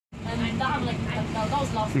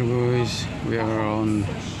Boys, we are on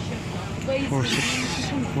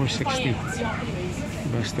 460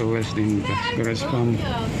 bus to Willseden. That's from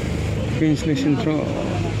Finchley Central.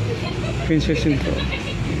 Finchley Central.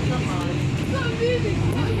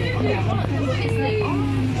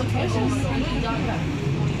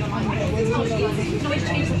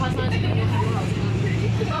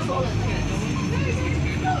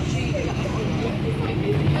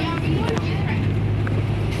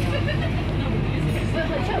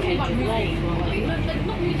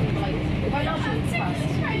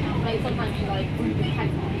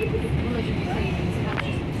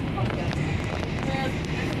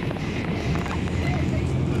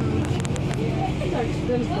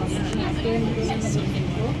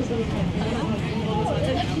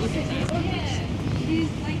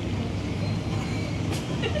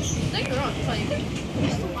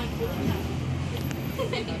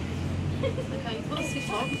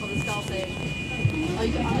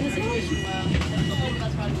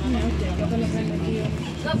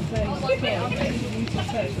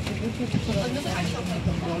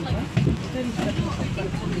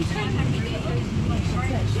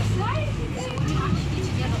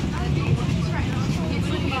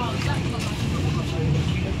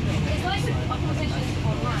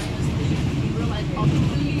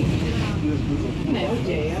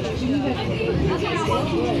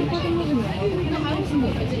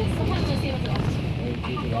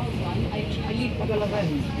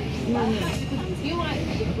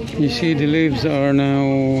 You see the leaves are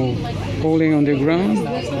now falling on the ground.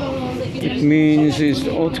 It means it's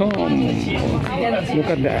autumn. Look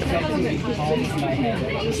at that.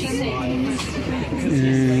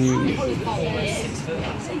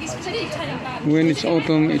 When it's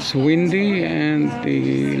autumn, it's windy and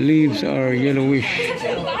the leaves are yellowish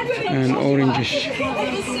and orangish.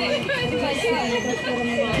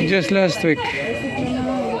 Just last week,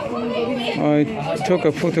 I took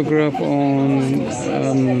a photograph on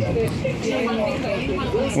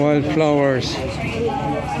wildflowers,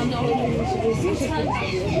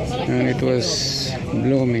 and it was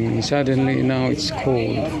blooming. Suddenly now it's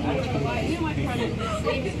cold.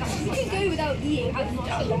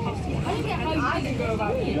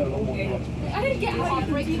 I don't get how you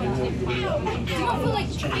break 20. Do you not feel like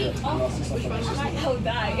straight off? I'll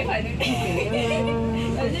die if I don't eat it.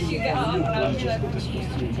 And then you get up and I'll be like,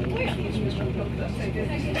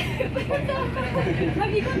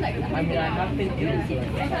 have you got like that? I mean, I have been doing it.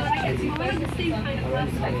 We're the same kind of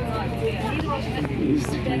person.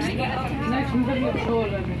 Then I get up and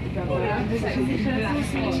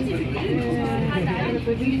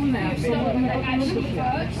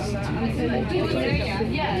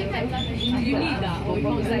yeah, you need that, or you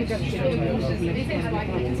can't say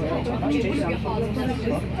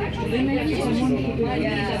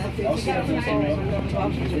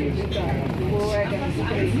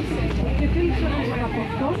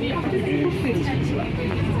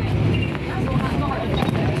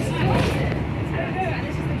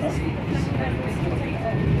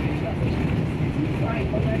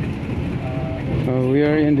we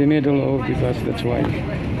are in the middle of the bus, that's why.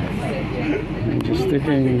 I'm just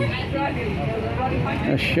taking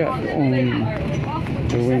a shot on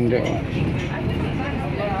the window.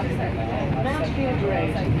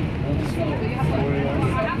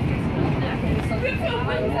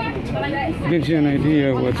 Gives you an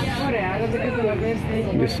idea what's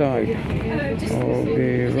the side of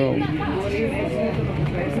the road.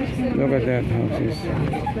 Look at that houses.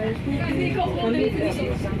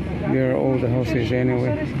 They are all the houses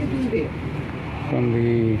anyway, from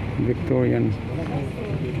the Victorian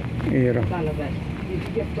era.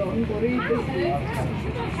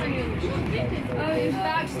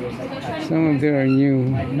 Some of them are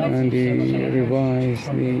new and they revise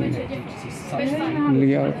the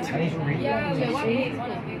layout.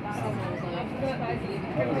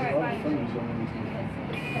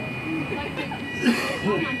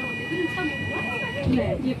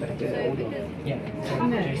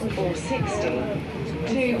 Or 60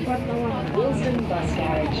 to Willseden bus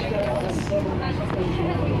garage.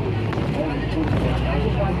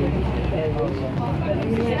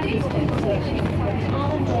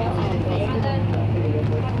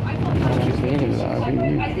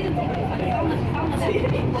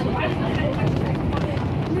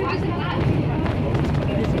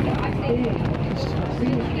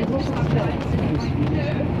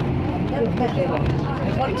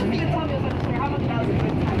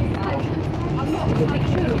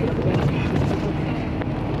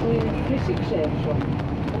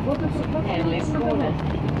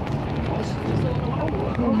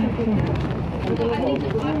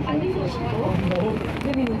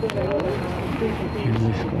 in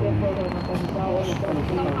this corner.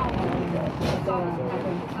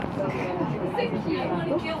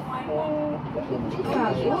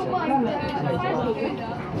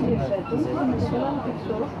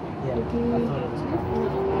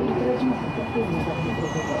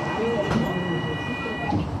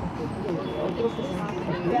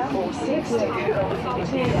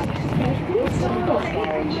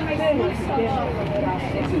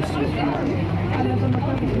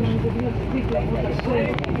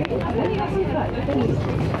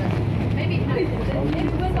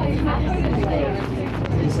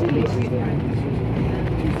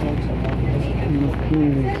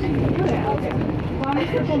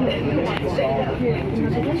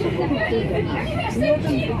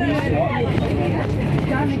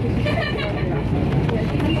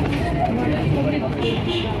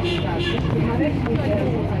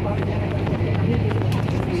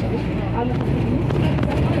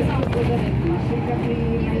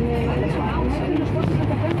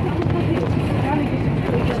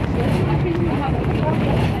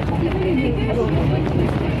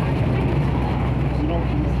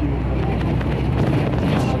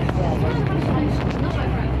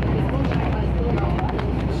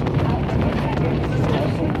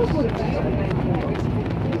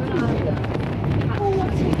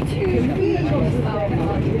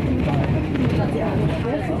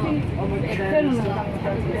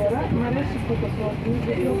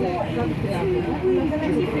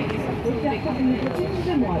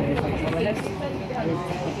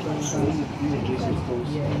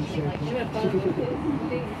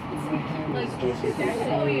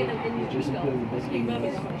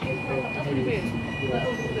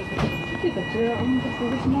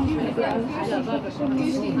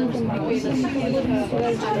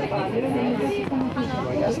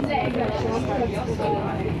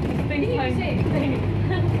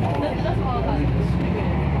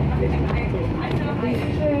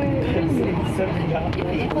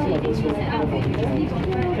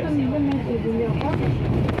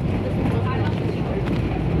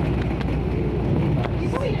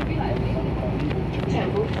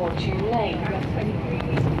 Temple Fortune Lane.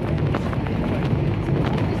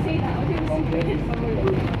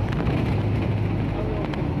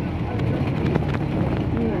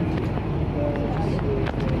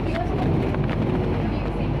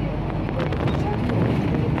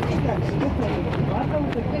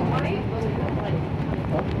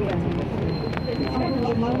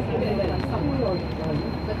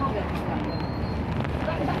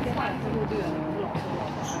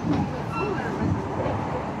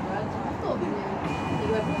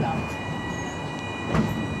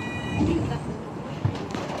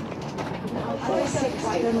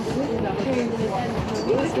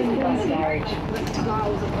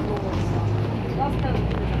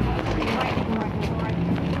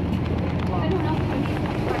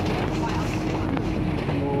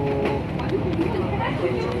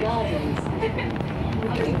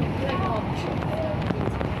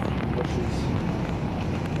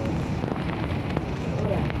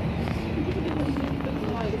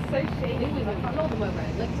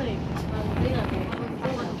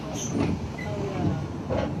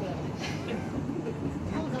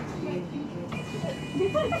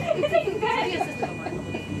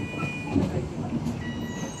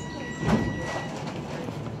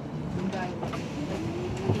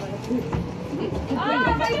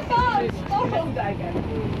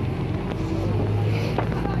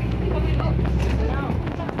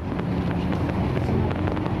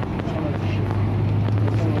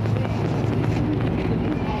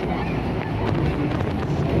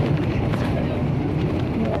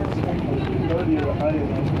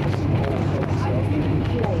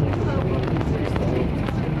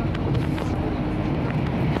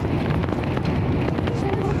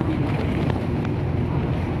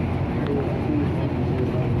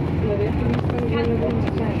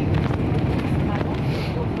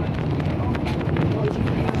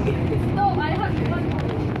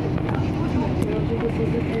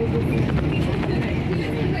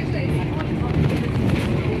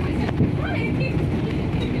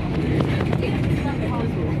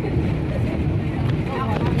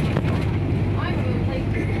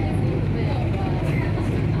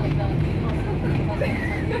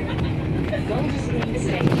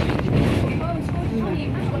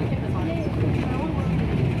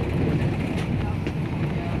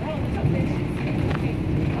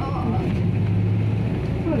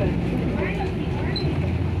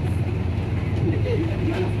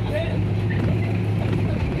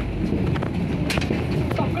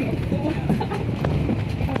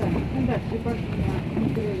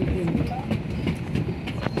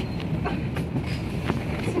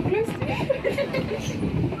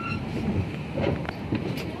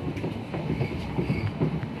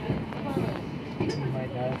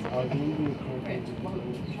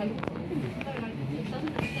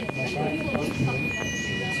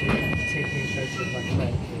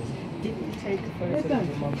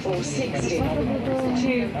 Or 60 to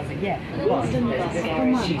Willseden bus.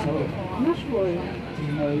 Nasz mój.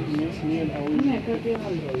 Nie,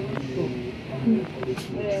 kardiolog.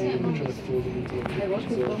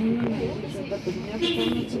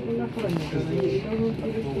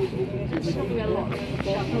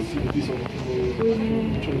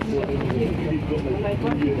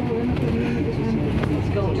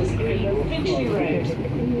 Finchley Road.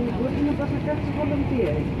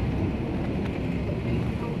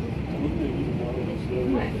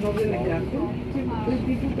 No viene carro, tres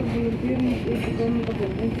tipos de volunteering y con un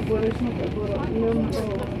paciente, por eso no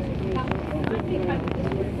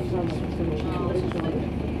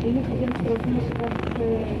i nie wiem, czy robimy tak i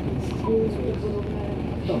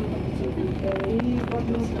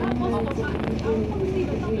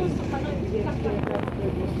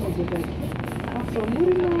a co,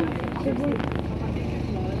 mówimy,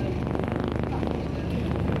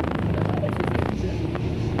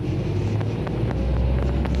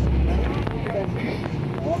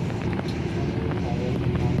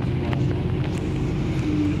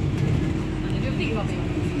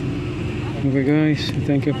 Okay guys,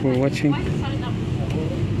 thank you for watching.